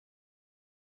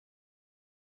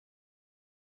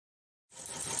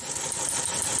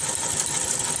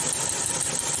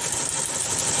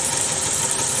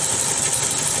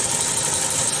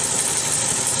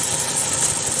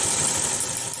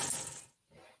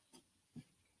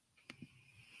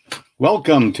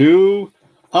Welcome to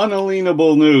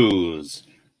Unalienable News,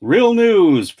 real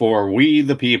news for we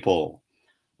the people.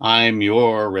 I'm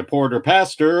your reporter,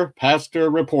 pastor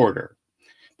reporter,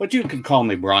 but you can call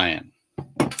me Brian.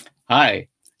 Hi,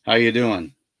 how you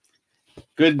doing?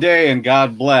 Good day and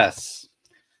God bless.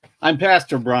 I'm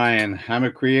Pastor Brian. I'm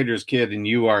a creator's kid and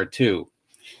you are too.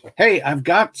 Hey, I've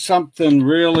got something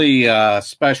really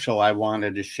special I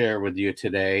wanted to share with you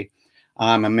today.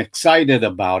 I'm excited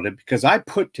about it because I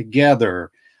put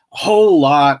together a whole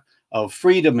lot of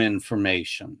freedom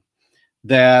information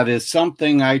that is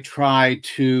something I try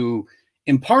to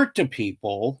impart to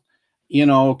people,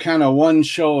 kind of one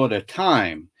show at a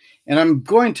time. And I'm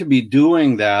going to be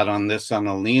doing that on this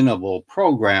Unalienable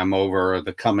program over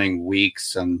the coming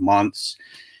weeks and months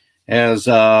as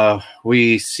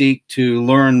we seek to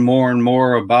learn more and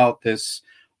more about this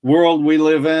world we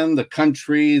live in, the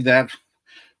country that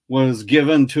was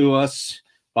given to us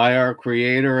by our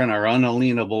Creator and our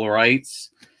unalienable rights.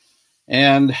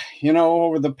 And,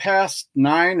 over the past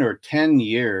 9 or 10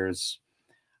 years,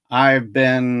 I've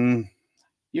been,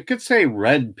 you could say,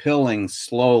 red pilling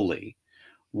slowly,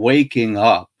 waking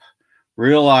up,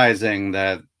 realizing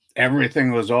that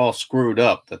everything was all screwed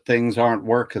up, that things aren't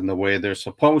working the way they're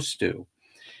supposed to.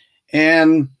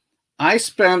 And I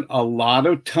spent a lot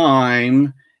of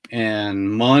time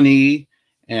and money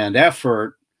and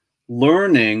effort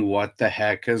learning what the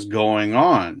heck is going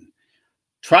on,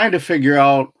 trying to figure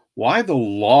out why the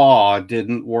law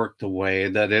didn't work the way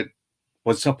that it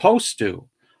was supposed to,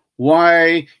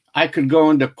 why I could go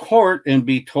into court and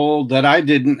be told that I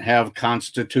didn't have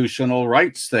constitutional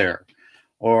rights there,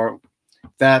 or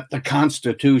that the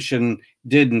Constitution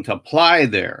didn't apply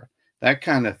there, that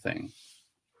kind of thing.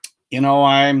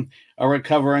 I'm a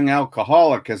recovering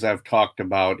alcoholic, as I've talked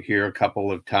about here a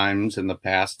couple of times in the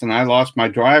past, and I lost my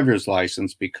driver's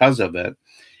license because of it.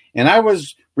 And I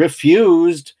was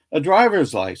refused a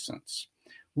driver's license,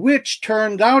 which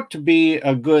turned out to be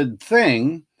a good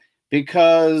thing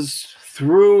because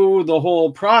through the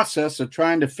whole process of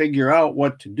trying to figure out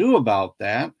what to do about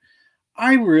that,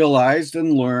 I realized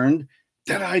and learned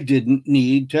that I didn't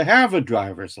need to have a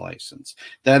driver's license,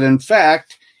 that in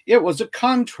fact, it was a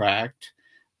contract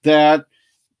that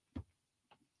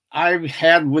I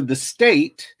had with the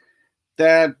state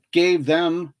that gave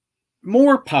them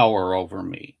more power over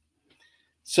me.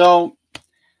 So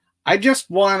I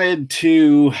just wanted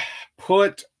to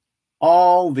put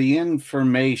all the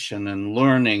information and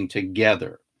learning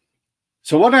together.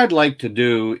 So what I'd like to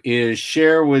do is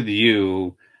share with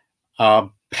you a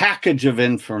package of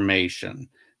information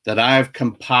that I've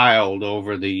compiled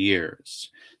over the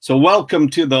years. So welcome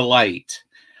to the light.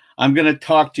 I'm going to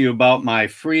talk to you about my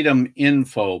Freedom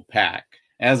Info Pack.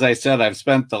 As I said, I've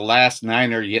spent the last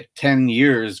 9 or 10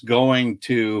 years going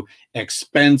to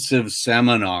expensive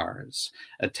seminars,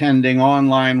 attending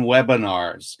online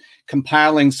webinars,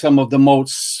 compiling some of the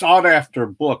most sought after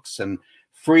books and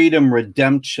freedom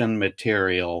redemption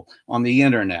material on the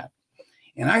internet.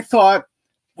 And I thought,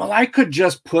 well, I could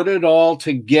just put it all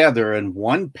together in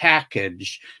one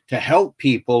package to help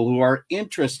people who are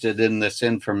interested in this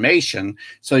information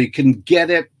so you can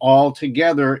get it all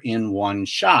together in one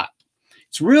shot.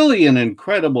 It's really an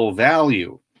incredible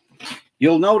value.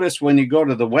 You'll notice when you go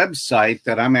to the website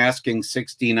that I'm asking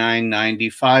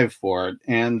 $69.95 for it,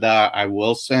 and I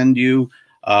will send you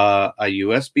a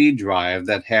USB drive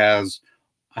that has,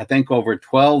 I think, over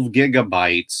 12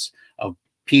 gigabytes of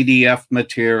PDF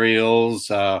materials,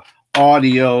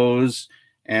 audios,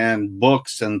 and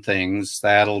books and things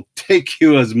that'll take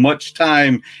you as much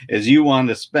time as you want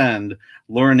to spend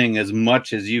learning as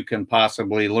much as you can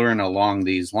possibly learn along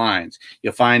these lines.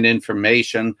 You'll find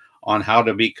information on how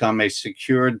to become a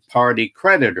secured party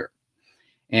creditor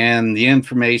and the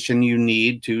information you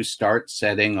need to start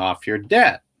setting off your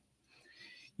debt.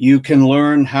 You can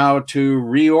learn how to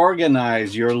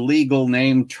reorganize your legal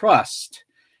name trust,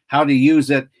 how to use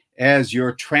it as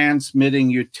your transmitting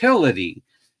utility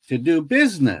to do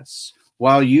business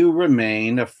while you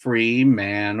remain a free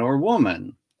man or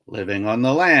woman living on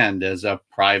the land as a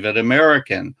private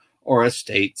American or a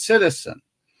state citizen.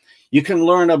 You can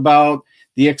learn about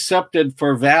the accepted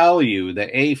for value, the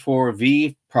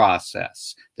A4V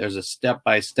process. There's a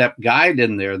step-by-step guide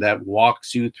in there that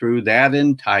walks you through that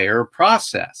entire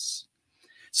process.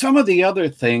 Some of the other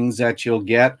things that you'll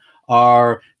get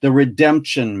are the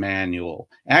redemption manual.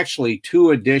 Actually,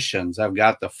 2 editions. I've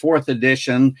got the 4th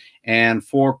edition and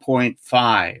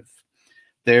 4.5.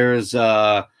 There's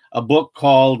a book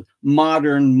called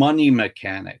Modern Money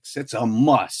Mechanics. It's a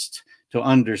must to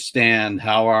understand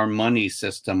how our money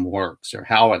system works or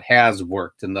how it has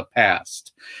worked in the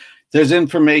past. There's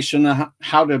information on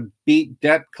how to beat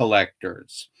debt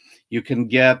collectors. You can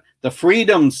get the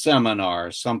Freedom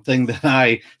Seminar, something that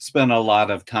I spent a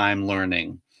lot of time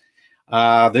learning.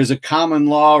 There's a common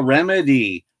law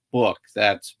remedy book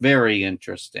that's very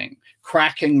interesting.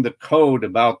 Cracking the Code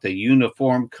about the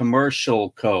Uniform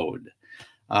Commercial Code.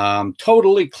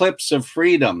 Total Eclipse of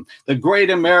Freedom. The Great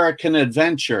American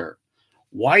Adventure.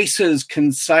 Weiss's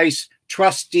Concise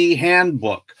Trustee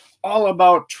Handbook. All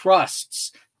about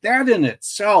trusts. That in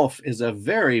itself is a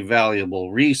very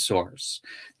valuable resource.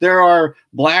 There are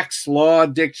Black's Law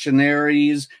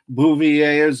Dictionaries,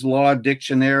 Bouvier's Law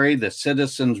Dictionary, the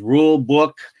Citizen's Rule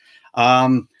Book.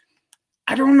 I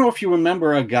don't know if you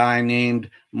remember a guy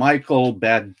named Michael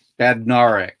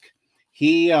Badnarik.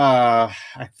 He, I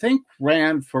think,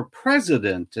 ran for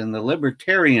president in the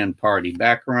Libertarian Party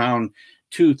back around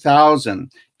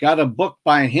 2000. Got a book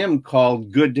by him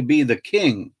called Good to Be the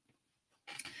King.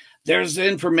 There's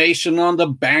information on the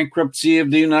bankruptcy of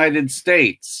the United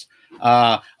States.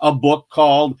 A book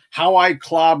called How I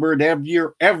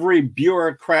Clobbered Every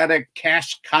Bureaucratic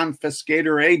Cash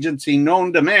Confiscator Agency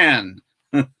Known to Man.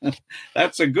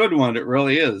 That's a good one. It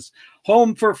really is.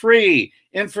 Home for Free.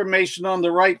 Information on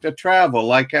the right to travel,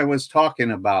 like I was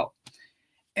talking about.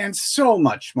 And so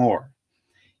much more.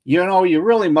 You know, you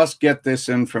really must get this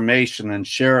information and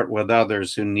share it with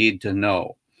others who need to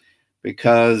know.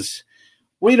 Because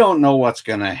we don't know what's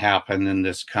going to happen in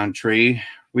this country.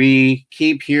 We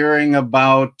keep hearing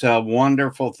about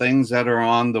wonderful things that are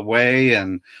on the way,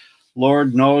 and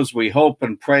Lord knows we hope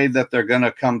and pray that they're going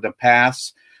to come to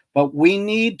pass. But we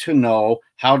need to know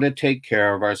how to take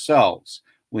care of ourselves.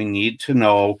 We need to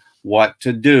know what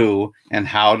to do and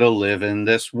how to live in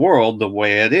this world the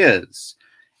way it is.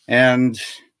 And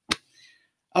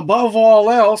above all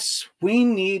else, we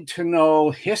need to know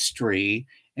history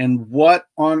and what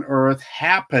on earth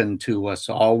happened to us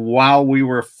all while we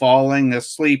were falling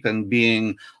asleep and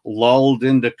being lulled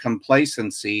into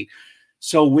complacency,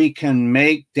 so we can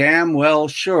make damn well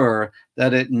sure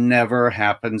that it never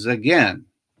happens again.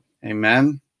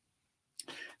 Amen.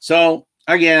 So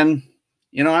again,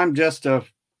 you know, I'm just a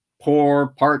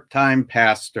poor part-time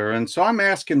pastor, and so I'm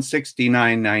asking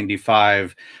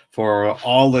 $69.95 for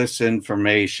all this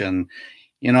information.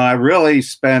 You know, I really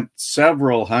spent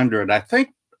several hundred, I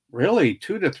think really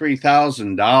 $2,000 to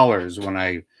 $3,000 when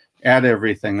I add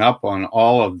everything up on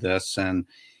all of this. And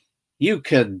you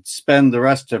could spend the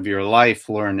rest of your life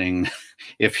learning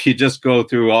if you just go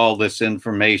through all this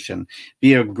information.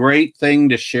 Be a great thing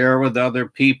to share with other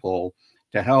people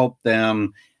to help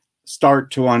them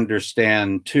start to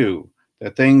understand too.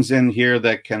 The things in here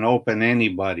that can open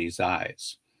anybody's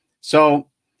eyes. So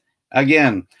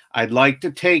again, I'd like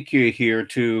to take you here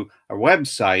to our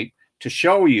website to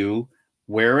show you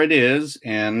where it is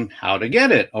and how to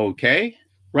get it, okay?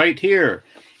 Right here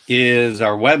is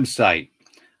our website,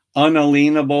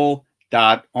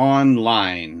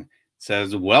 unalienable.online. It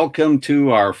says, welcome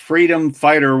to our Freedom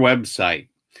Fighter website.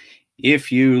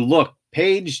 If you look,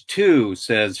 page 2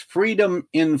 says Freedom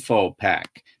Info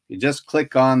Pack. You just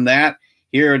click on that.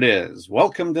 Here it is.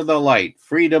 Welcome to the light,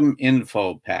 Freedom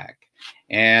Info Pack.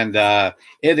 And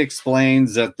it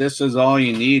explains that this is all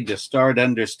you need to start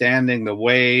understanding the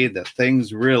way that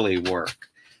things really work.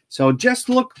 So just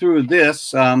look through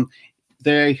this. I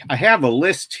have a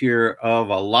list here of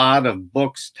a lot of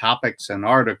books, topics, and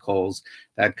articles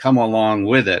that come along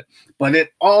with it. But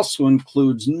it also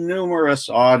includes numerous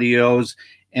audios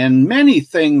and many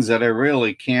things that I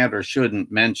really can't or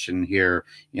shouldn't mention here,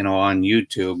 you know, on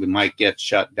YouTube. It might get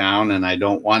shut down, and I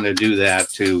don't want to do that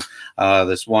to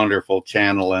this wonderful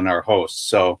channel and our hosts.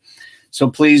 So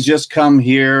please just come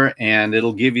here, and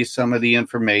it'll give you some of the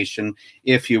information.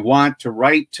 If you want to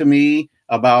write to me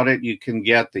about it, you can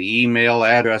get the email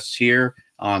address here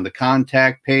on the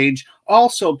contact page.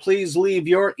 Also, please leave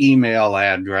your email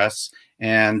address,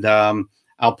 and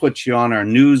I'll put you on our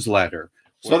newsletter.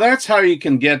 So that's how you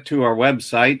can get to our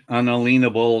website,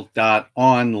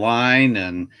 unalienable.online,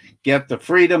 and get the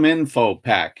Freedom Info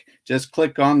Pack. Just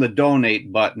click on the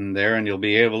donate button there, and you'll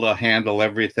be able to handle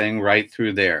everything right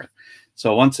through there.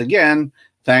 So once again,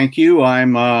 thank you.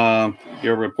 I'm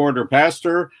your reporter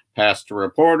pastor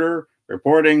reporter,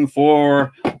 reporting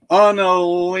for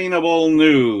Unalienable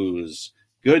News.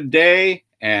 Good day,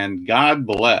 and God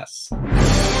bless.